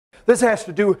This has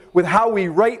to do with how we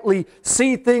rightly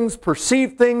see things,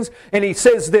 perceive things. And he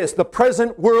says this, the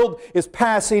present world is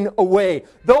passing away.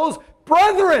 Those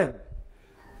brethren,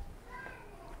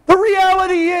 the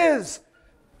reality is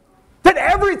that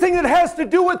everything that has to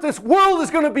do with this world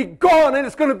is going to be gone, and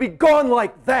it's going to be gone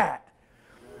like that.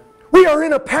 We are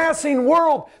in a passing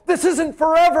world. This isn't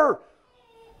forever.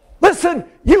 Listen,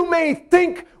 you may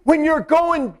think when you're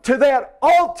going to that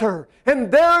altar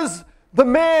and there's the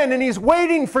man and he's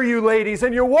waiting for you, ladies,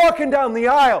 and you're walking down the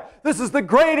aisle. This is the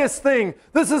greatest thing.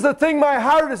 This is the thing my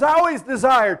heart has always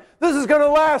desired. This is going to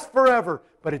last forever.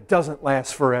 But it doesn't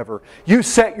last forever. You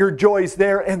set your joys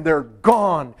there and they're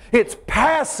gone. It's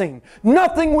passing.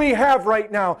 Nothing we have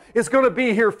right now is going to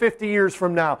be here 50 years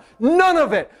from now. None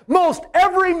of it. Most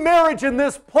every marriage in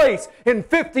this place in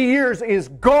 50 years is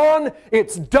gone.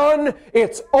 It's done.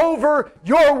 It's over.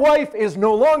 Your wife is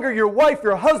no longer your wife.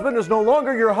 Your husband is no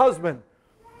longer your husband.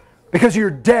 Because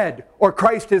you're dead or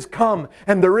Christ has come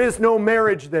and there is no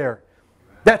marriage there.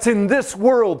 That's in this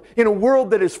world, in a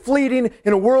world that is fleeting,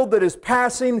 in a world that is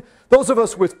passing. Those of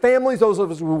us with families, those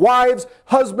of us with wives,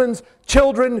 husbands,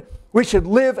 children, we should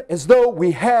live as though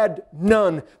we had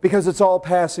none because it's all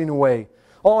passing away.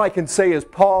 All I can say is,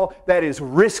 Paul, that is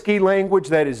risky language,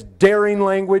 that is daring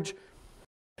language.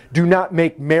 Do not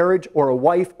make marriage or a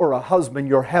wife or a husband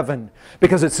your heaven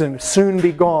because it's going to soon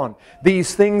be gone.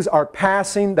 These things are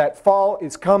passing. That fall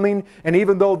is coming. And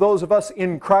even though those of us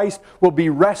in Christ will be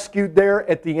rescued there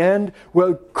at the end,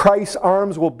 Christ's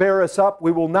arms will bear us up.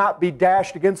 We will not be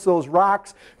dashed against those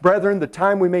rocks. Brethren, the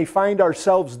time we may find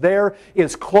ourselves there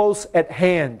is close at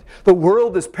hand. The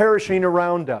world is perishing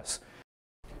around us.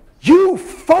 You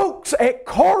folks at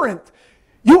Corinth,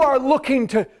 you are looking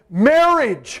to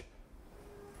marriage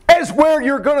as where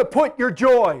you're going to put your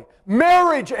joy.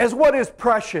 Marriage as what is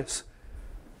precious.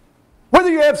 Whether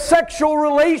you have sexual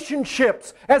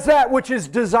relationships as that which is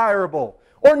desirable,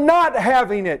 or not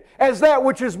having it as that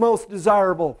which is most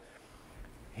desirable.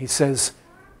 He says,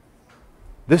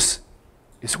 this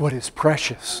is what is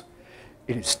precious.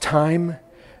 It is time,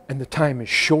 and the time is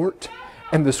short,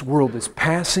 and this world is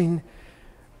passing.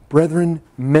 Brethren,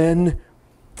 men,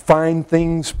 find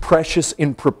things precious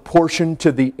in proportion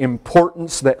to the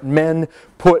importance that men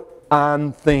put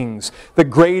on things. The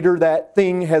greater that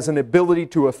thing has an ability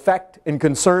to affect and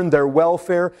concern their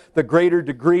welfare, the greater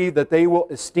degree that they will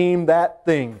esteem that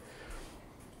thing.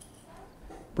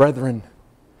 Brethren,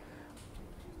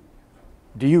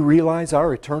 do you realize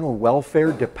our eternal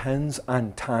welfare depends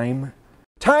on time?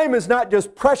 Time is not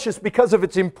just precious because of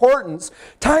its importance.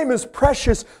 Time is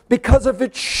precious because of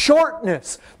its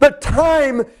shortness. The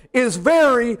time is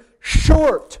very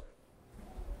short.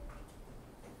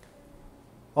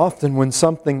 Often when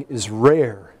something is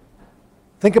rare,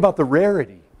 think about the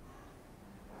rarity.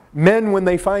 Men, when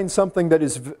they find something that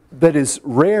is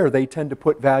rare, they tend to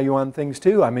put value on things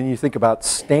too. I mean, you think about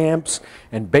stamps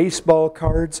and baseball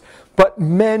cards. But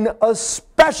men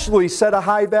especially set a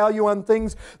high value on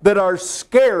things that are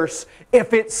scarce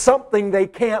if it's something they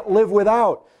can't live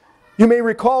without. You may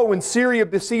recall when Syria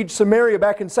besieged Samaria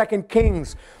back in 2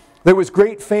 Kings, there was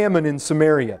great famine in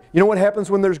Samaria. You know what happens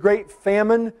when there's great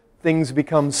famine? Things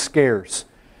become scarce.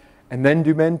 And then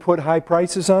do men put high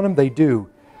prices on them? They do.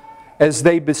 As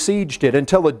they besieged it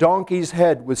until a donkey's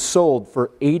head was sold for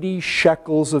 80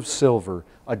 shekels of silver.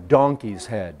 A donkey's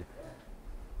head.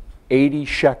 80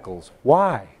 shekels.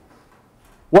 Why?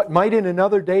 What might in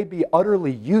another day be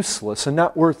utterly useless and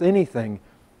not worth anything,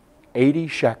 80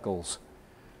 shekels.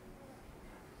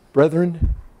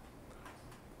 Brethren,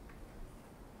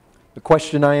 the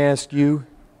question I ask you,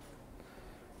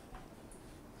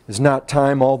 is not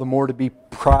time all the more to be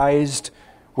prized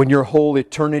when your whole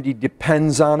eternity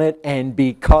depends on it and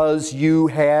because you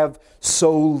have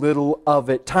so little of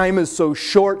it? Time is so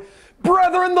short.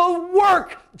 Brethren, the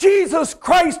work Jesus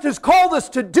Christ has called us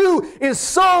to do is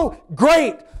so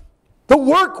great. The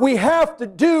work we have to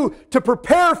do to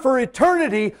prepare for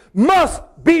eternity must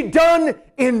be done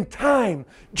in time.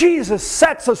 Jesus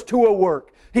sets us to a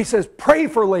work. He says, pray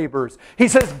for laborers. He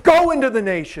says, go into the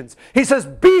nations. He says,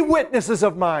 be witnesses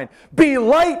of mine. Be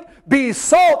light, be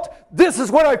salt. This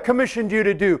is what I've commissioned you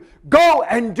to do. Go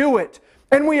and do it.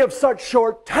 And we have such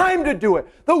short time to do it.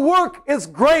 The work is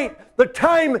great. The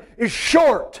time is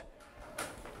short.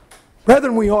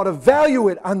 Brethren, we ought to value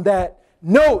it on that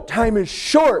note. Time is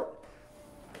short.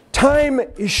 Time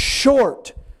is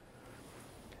short.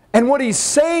 And what he's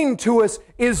saying to us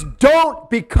is don't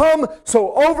become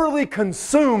so overly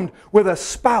consumed with a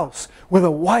spouse, with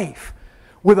a wife,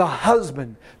 with a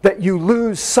husband, that you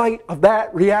lose sight of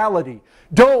that reality.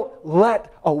 Don't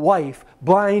let a wife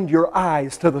blind your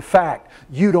eyes to the fact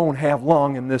you don't have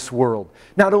long in this world.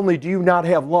 Not only do you not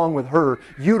have long with her,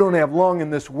 you don't have long in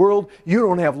this world. You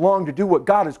don't have long to do what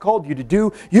God has called you to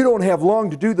do. You don't have long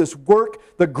to do this work,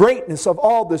 the greatness of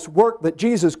all this work that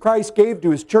Jesus Christ gave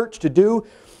to His church to do.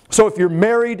 So if you're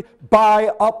married, buy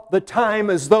up the time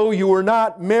as though you were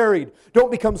not married. Don't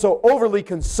become so overly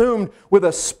consumed with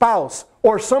a spouse,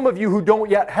 or some of you who don't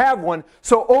yet have one,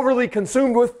 so overly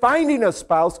consumed with finding a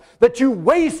spouse that you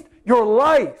waste your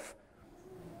life.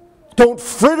 Don't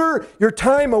fritter your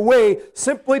time away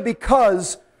simply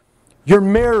because you're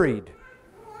married.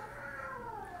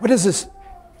 What is this?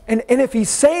 And if He's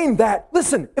saying that,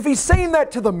 listen, if He's saying that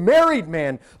to the married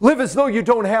man, live as though you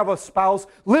don't have a spouse,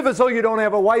 live as though you don't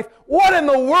have a wife, what in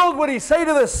the world would He say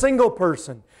to the single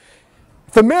person?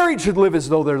 If the married should live as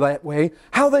though they're that way,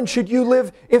 how then should you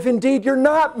live if indeed you're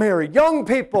not married? Young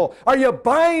people, are you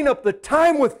buying up the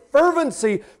time with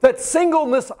fervency that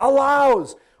singleness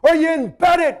allows? Or are you in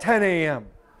bed at 10 a.m.?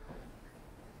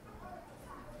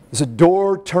 As a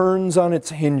door turns on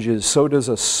its hinges, so does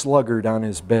a sluggard on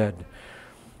his bed.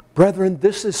 Brethren,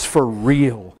 this is for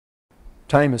real.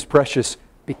 Time is precious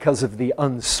because of the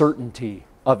uncertainty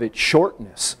of its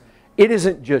shortness. It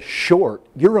isn't just short.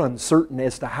 You're uncertain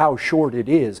as to how short it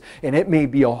is. And it may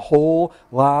be a whole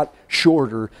lot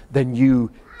shorter than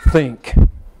you think.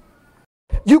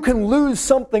 You can lose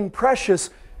something precious,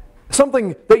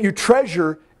 something that you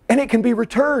treasure, and it can be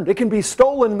returned. It can be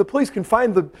stolen, and the police can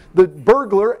find the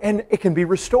burglar, and it can be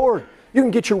restored. You can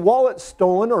get your wallet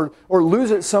stolen or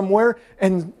lose it somewhere,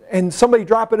 and somebody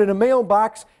drop it in a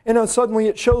mailbox, and then suddenly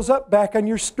it shows up back on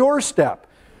your doorstep.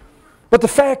 But the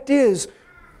fact is,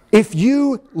 if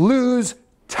you lose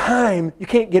time, you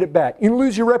can't get it back. You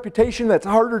lose your reputation, that's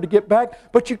harder to get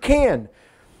back, but you can.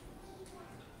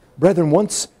 Brethren,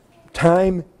 once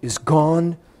time is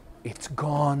gone, it's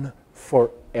gone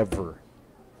forever.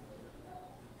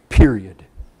 Period.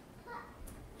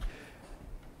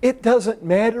 It doesn't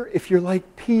matter if you're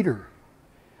like Peter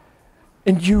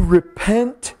and you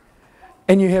repent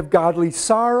and you have godly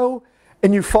sorrow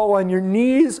and you fall on your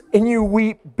knees and you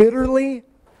weep bitterly.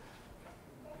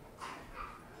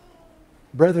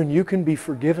 Brethren, you can be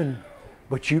forgiven,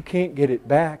 but you can't get it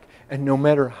back. And no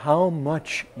matter how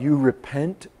much you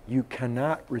repent, you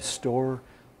cannot restore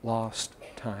lost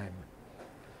time.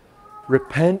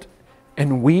 Repent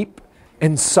and weep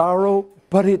and sorrow,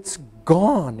 but it's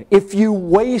gone. If you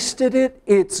wasted it,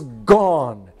 it's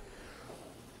gone.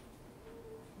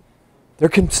 There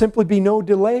can simply be no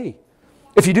delay.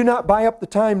 If you do not buy up the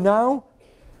time now,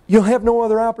 you'll have no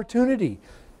other opportunity.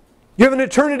 You have an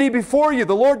eternity before you.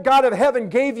 The Lord God of heaven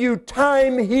gave you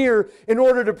time here in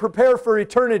order to prepare for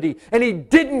eternity, and He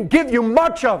didn't give you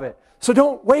much of it, so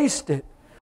don't waste it.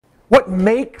 What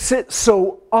makes it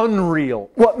so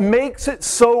unreal, what makes it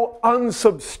so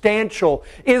unsubstantial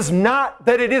is not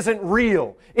that it isn't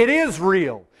real. It is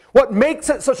real. What makes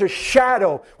it such a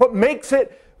shadow, what makes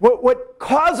it, what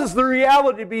causes the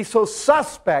reality to be so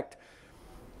suspect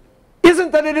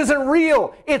isn't that it isn't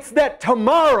real. It's that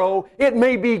tomorrow it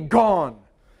may be gone.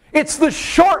 It's the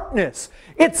shortness.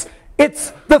 It's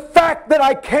the fact that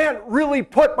I can't really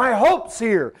put my hopes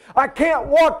here. I can't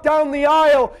walk down the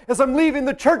aisle as I'm leaving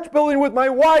the church building with my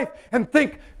wife and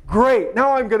think, great,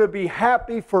 now I'm going to be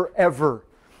happy forever.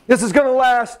 This is going to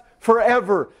last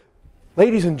forever.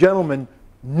 Ladies and gentlemen,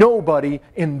 nobody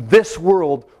in this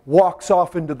world walks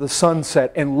off into the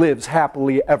sunset and lives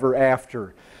happily ever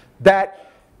after. That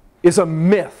is a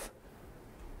myth.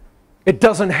 It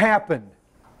doesn't happen.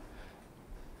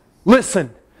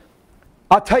 Listen,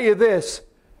 I'll tell you this.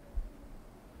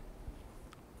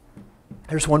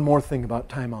 There's one more thing about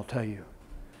time I'll tell you.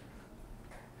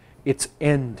 Its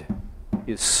end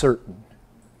is certain.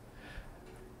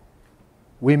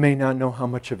 We may not know how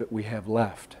much of it we have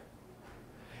left.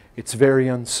 It's very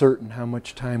uncertain how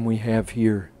much time we have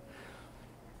here.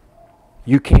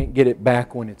 You can't get it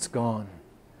back when it's gone.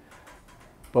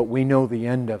 But we know the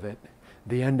end of it.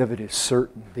 The end of it is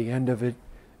certain. The end of it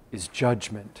is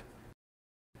judgment.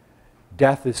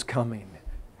 Death is coming.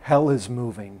 Hell is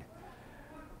moving.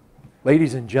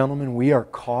 Ladies and gentlemen, we are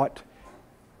caught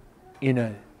in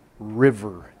a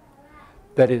river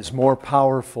that is more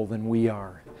powerful than we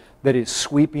are, that is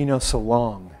sweeping us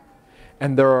along.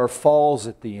 And there are falls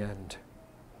at the end.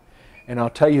 And I'll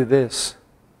tell you this,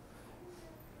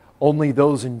 only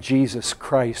those in Jesus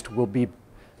Christ will be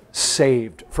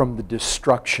saved from the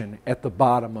destruction at the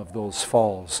bottom of those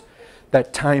falls.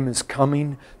 That time is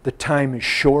coming. The time is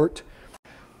short.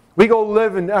 We go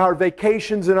live in our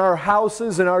vacations, in our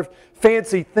houses, in our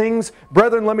fancy things.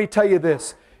 Brethren, let me tell you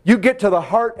this. You get to the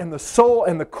heart and the soul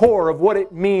and the core of what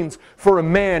it means for a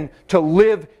man to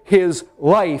live his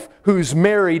life who's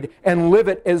married and live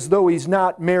it as though he's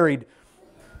not married.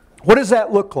 What does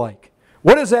that look like?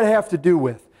 What does that have to do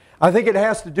with? I think it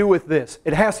has to do with this.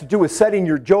 It has to do with setting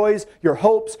your joys, your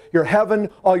hopes, your heaven,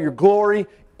 all your glory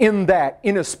in that,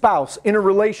 in a spouse, in a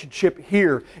relationship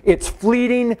here. It's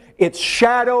fleeting, it's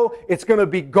shadow, it's going to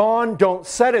be gone. Don't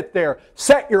set it there.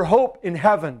 Set your hope in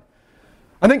heaven.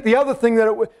 I think the other thing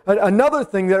that another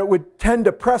thing that it would tend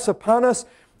to press upon us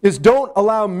is don't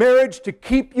allow marriage to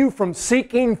keep you from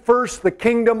seeking first the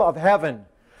kingdom of heaven.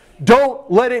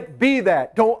 Don't let it be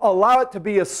that. Don't allow it to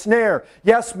be a snare.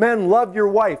 Yes, men, love your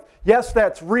wife. Yes,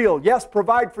 that's real. Yes,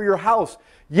 provide for your house.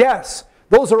 Yes,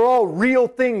 those are all real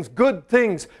things, good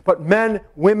things. But men,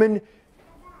 women,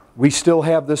 we still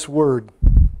have this word.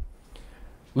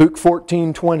 Luke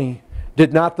 14:20.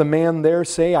 Did not the man there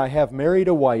say, I have married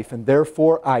a wife, and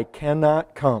therefore I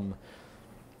cannot come?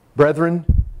 Brethren,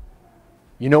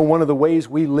 you know one of the ways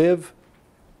we live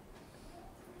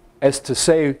as to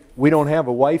say we don't have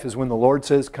a wife is when the Lord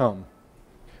says come.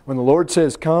 When the Lord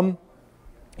says come,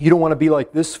 you don't want to be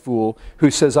like this fool who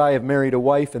says, I have married a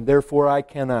wife, and therefore I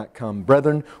cannot come.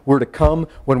 Brethren, we're to come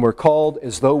when we're called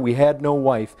as though we had no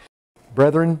wife.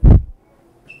 Brethren,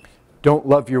 don't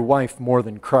love your wife more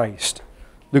than Christ.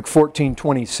 Luke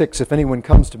 14:26, if anyone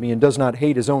comes to me and does not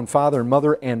hate his own father and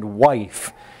mother and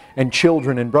wife and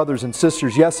children and brothers and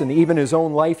sisters, yes, and even his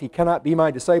own life, he cannot be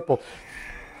my disciple.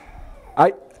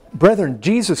 Brethren,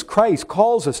 Jesus Christ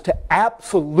calls us to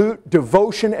absolute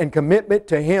devotion and commitment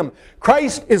to Him.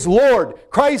 Christ is Lord.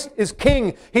 Christ is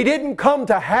King. He didn't come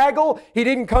to haggle. He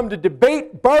didn't come to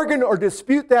debate, bargain, or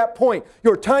dispute that point.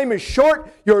 Your time is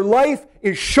short. Your life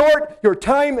is short. Your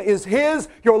time is His.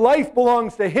 Your life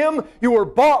belongs to Him. You were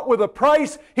bought with a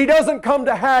price. He doesn't come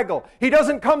to haggle. He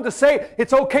doesn't come to say,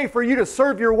 it's okay for you to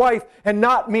serve your wife and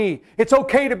not me. It's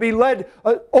okay to be led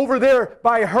over there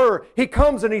by her. He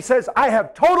comes and He says, I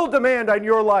have total demand on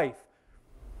your life.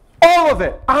 All of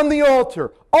it on the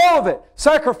altar. All of it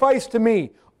sacrificed to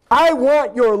me. I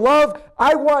want your love.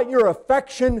 I want your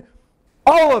affection.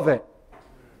 All of it.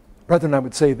 Brethren, I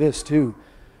would say this too.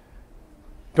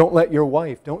 Don't let your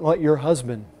wife, don't let your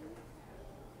husband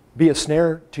be a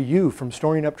snare to you from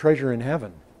storing up treasure in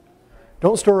heaven.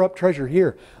 Don't store up treasure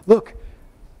here. Look,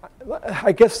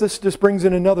 I guess this just brings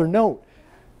in another note.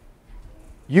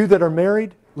 You that are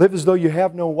married, live as though you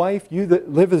have no wife. You that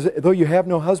live as though you have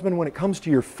no husband when it comes to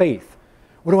your faith.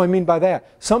 What do I mean by that?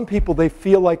 Some people, they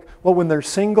feel like, well, when they're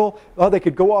single, oh, they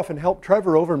could go off and help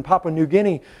Trevor over in Papua New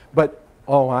Guinea, but,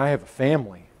 oh, I have a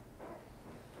family.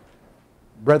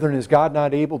 Brethren, is God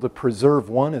not able to preserve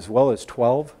one as well as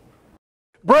 12?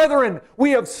 Brethren,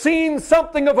 we have seen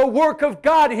something of a work of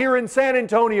God here in San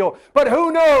Antonio, but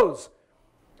who knows?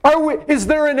 Is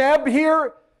there an ebb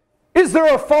here? Is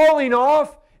there a falling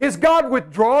off? Is God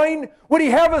withdrawing? Would He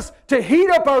have us to heat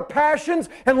up our passions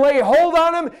and lay hold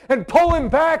on Him and pull Him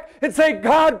back and say,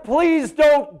 God, please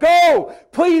don't go.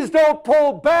 Please don't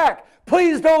pull back.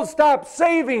 Please don't stop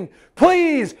saving.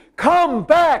 Please come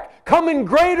back. Come in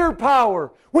greater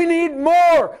power. We need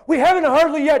more. We haven't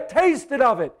hardly yet tasted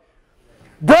of it.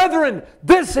 Brethren,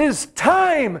 this is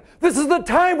time. This is the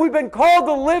time we've been called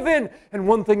to live in. And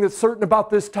one thing that's certain about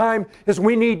this time is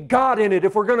we need God in it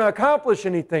if we're going to accomplish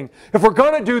anything. If we're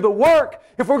going to do the work,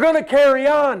 if we're going to carry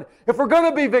on, if we're going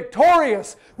to be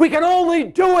victorious, we can only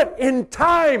do it in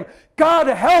time. God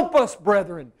help us,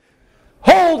 brethren.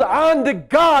 Hold on to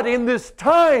God in this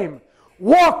time.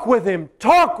 Walk with Him,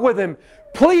 talk with Him,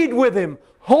 plead with Him,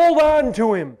 hold on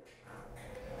to Him.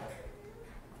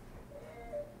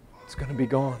 It's going to be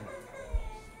gone.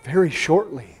 Very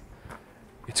shortly,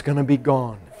 it's going to be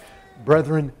gone.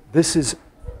 Brethren, this is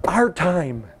our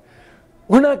time.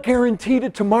 We're not guaranteed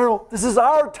it tomorrow. This is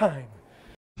our time.